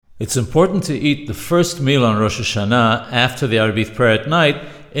It's important to eat the first meal on Rosh Hashanah after the Arvit prayer at night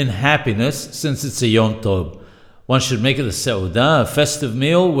in happiness, since it's a Yom Tov. One should make it a Seudah, a festive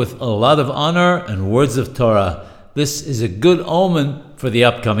meal with a lot of honor and words of Torah. This is a good omen for the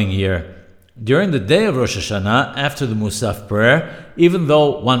upcoming year. During the day of Rosh Hashanah, after the Musaf prayer, even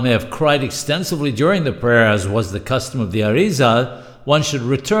though one may have cried extensively during the prayer, as was the custom of the Arizal, one should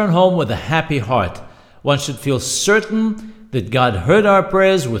return home with a happy heart. One should feel certain that God heard our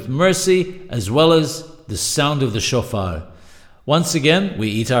prayers with mercy, as well as the sound of the shofar. Once again, we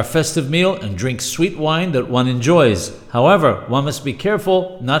eat our festive meal and drink sweet wine that one enjoys. However, one must be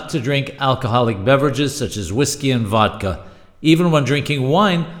careful not to drink alcoholic beverages such as whiskey and vodka. Even when drinking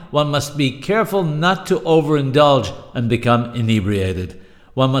wine, one must be careful not to overindulge and become inebriated.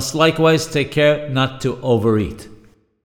 One must likewise take care not to overeat.